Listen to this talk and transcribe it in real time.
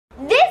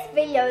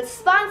video is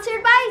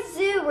sponsored by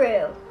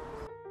Zuru.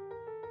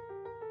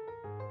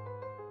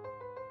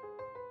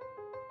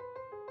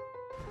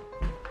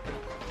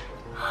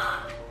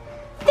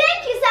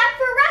 Thank you, Zach,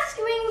 for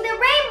rescuing the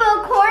Rainbow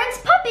Corns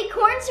Puppy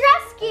Corns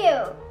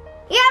Rescue.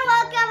 You're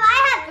welcome. I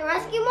have to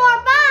rescue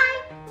more.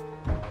 Bye.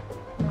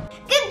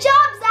 Good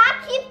job,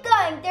 Zach. Keep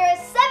going. There are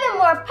 7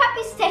 more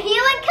puppies to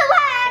heal and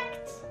collect.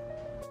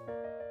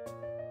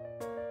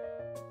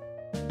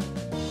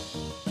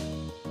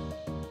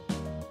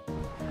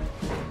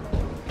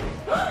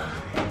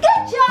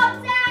 Good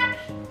job, Zach.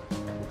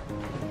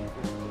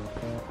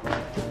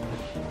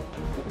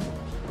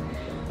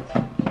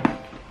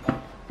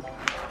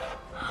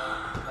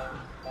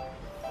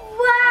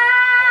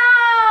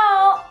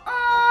 Wow.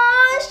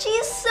 Oh,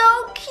 she's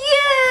so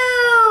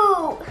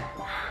cute.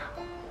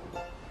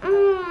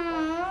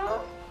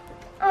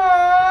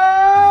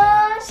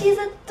 Oh, she's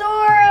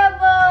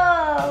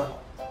adorable.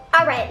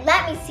 All right,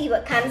 let me see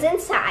what comes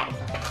inside.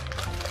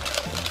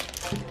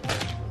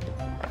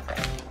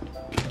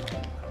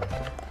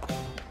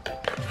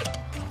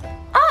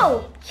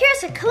 Oh,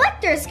 here's a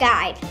collector's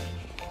guide.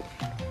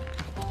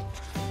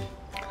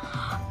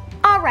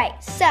 All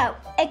right, so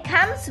it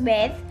comes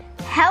with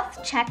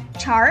health check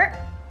chart,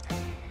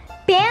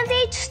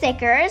 bandage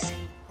stickers,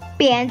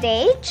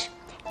 bandage,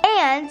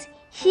 and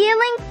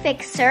healing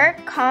fixer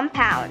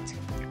compound.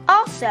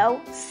 Also,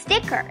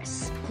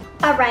 stickers.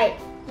 All right,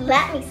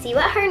 let me see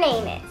what her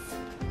name is.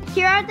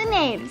 Here are the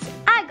names.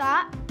 I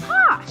got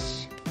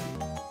Posh.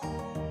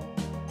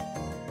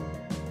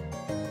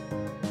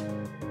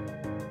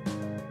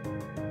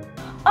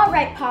 All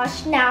right,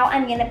 Posh, now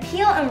I'm gonna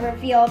peel and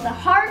reveal the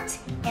heart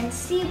and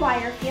see why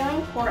you're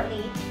feeling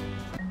poorly.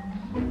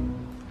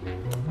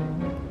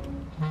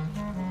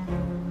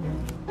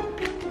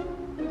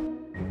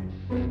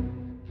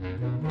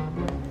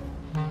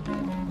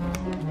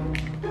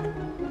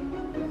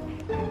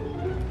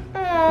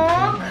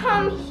 Aw,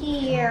 come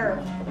here.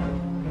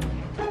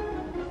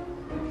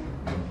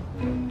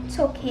 It's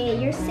okay,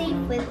 you're safe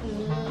with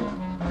me.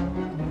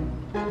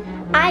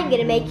 I'm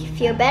gonna make you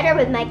feel better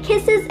with my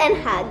kisses and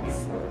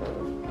hugs.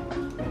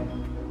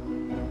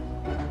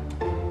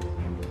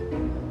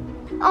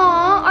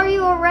 Aw, are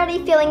you already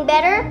feeling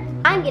better?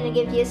 I'm gonna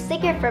give you a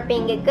sticker for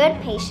being a good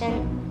patient.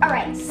 All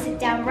right, sit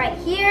down right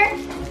here.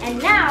 And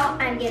now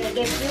I'm gonna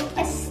give you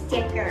a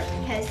sticker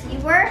because you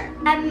were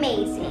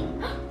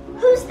amazing.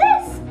 Who's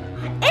this?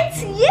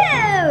 It's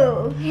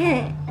you!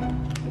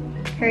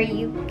 Here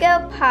you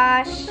go,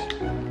 Posh.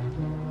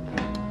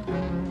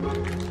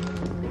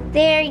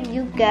 There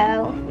you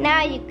go.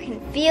 Now you can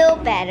feel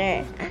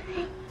better.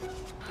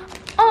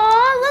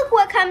 Aw, look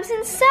what comes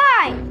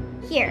inside.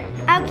 Here,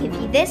 I'll give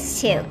you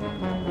this too.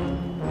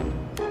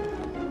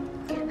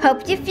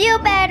 Hope you feel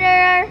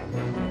better.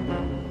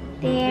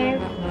 There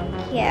we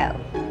go.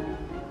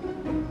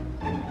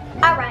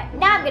 All right,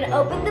 now I'm gonna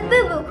open the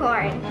boo-boo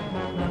corn.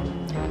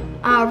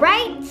 All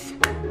right.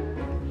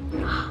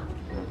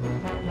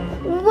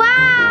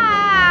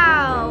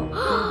 Wow!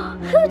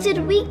 Who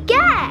did we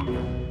get?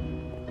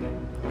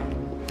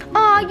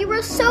 Oh, you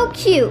were so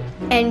cute.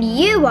 And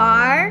you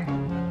are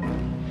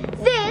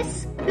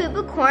this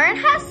boo-boo corn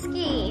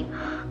husky.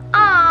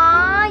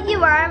 Aw,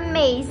 you are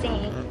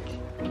amazing.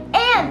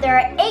 And there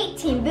are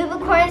 18 boo-boo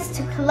corns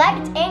to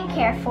collect and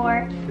care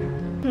for.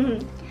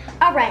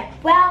 All right,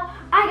 well,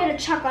 I gotta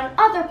check on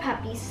other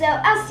puppies, so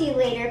I'll see you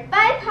later.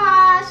 Bye,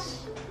 Posh.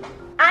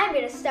 I'm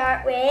gonna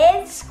start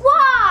with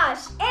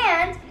Squash,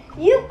 and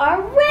you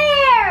are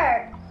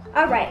rare.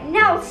 All right,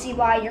 now let's see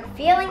why you're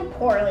feeling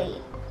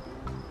poorly.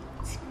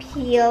 Let's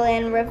peel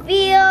and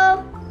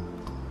reveal.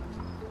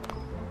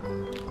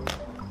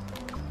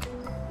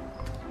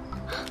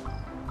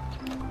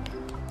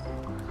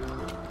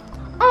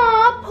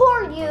 Aw,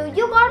 poor you,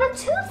 you got a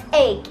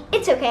toothache.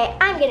 It's okay,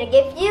 I'm gonna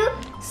give you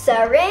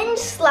syringe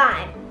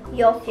slime.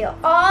 You'll feel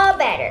all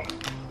better.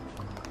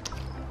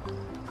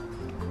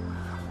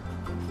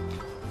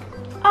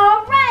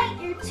 All right,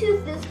 your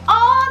tooth is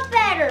all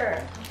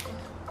better.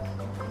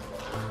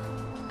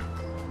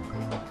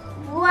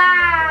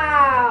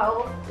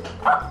 Wow.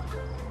 Oh.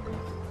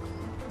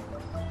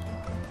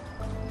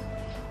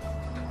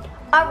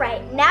 All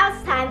right, now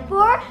it's time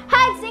for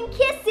hugs and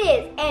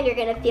kisses, and you're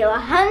gonna feel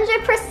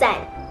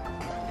 100%.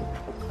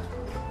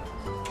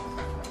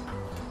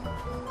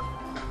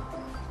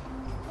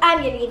 I'm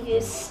gonna give you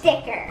a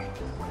sticker.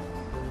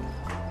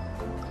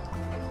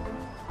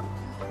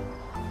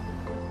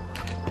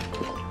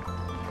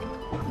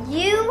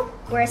 You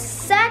were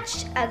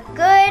such a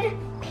good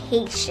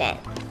patient.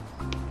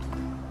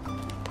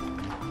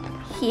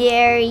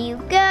 Here you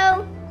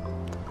go.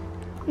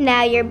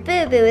 Now your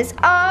boo-boo is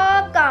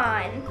all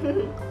gone.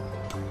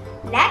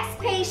 Next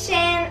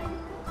patient.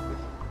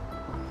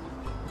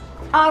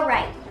 All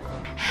right.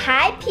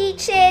 Hi,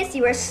 Peaches.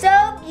 You are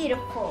so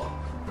beautiful.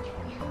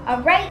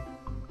 All right.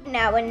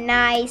 Now a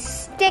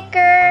nice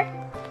sticker.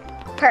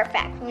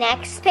 Perfect.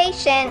 Next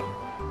patient.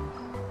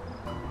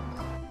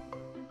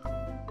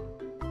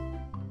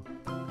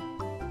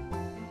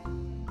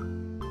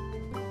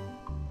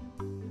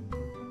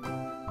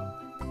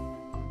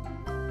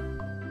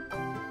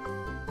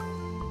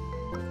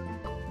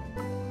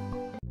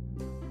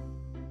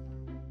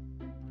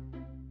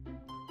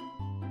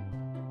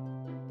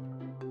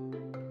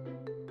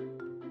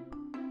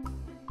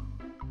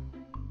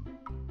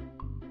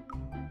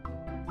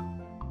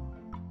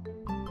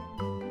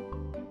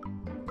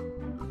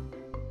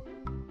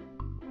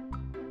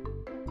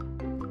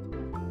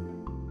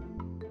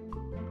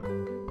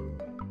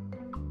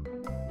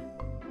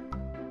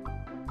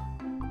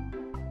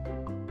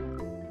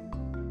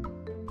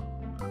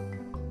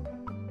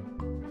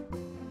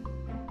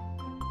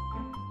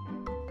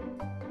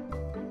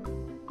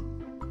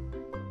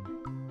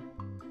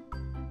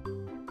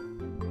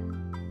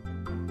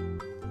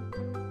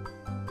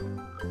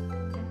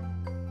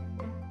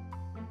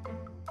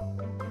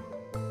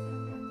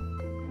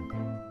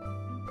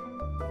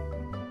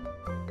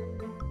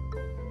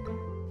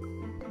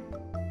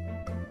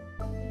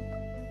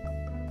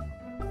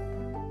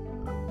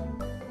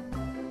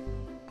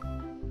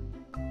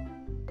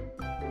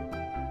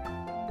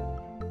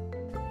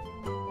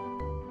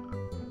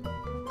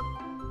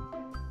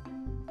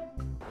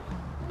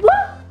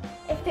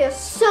 feels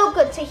so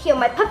good to heal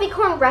my puppy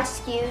corn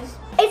rescues.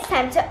 It's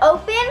time to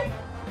open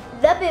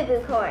the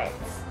boo-boo corns.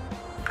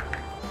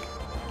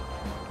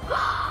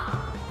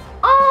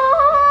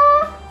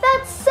 Oh,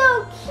 that's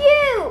so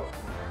cute.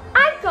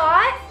 I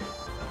got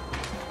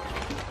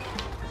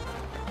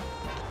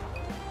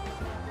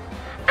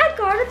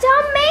a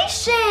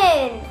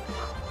Dalmatian.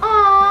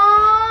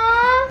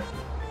 Aww.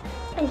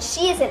 And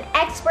she is an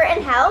expert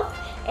in health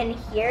and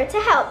here to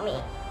help me.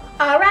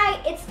 All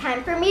right, it's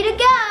time for me to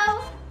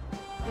go.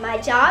 My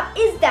job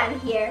is done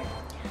here.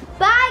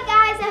 Bye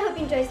guys, I hope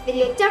you enjoyed this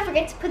video. Don't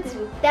forget to put this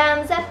with a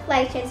thumbs up,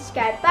 like, and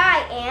subscribe.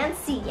 Bye and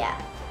see ya.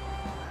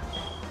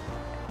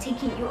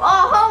 Taking you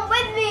all home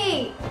with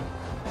me.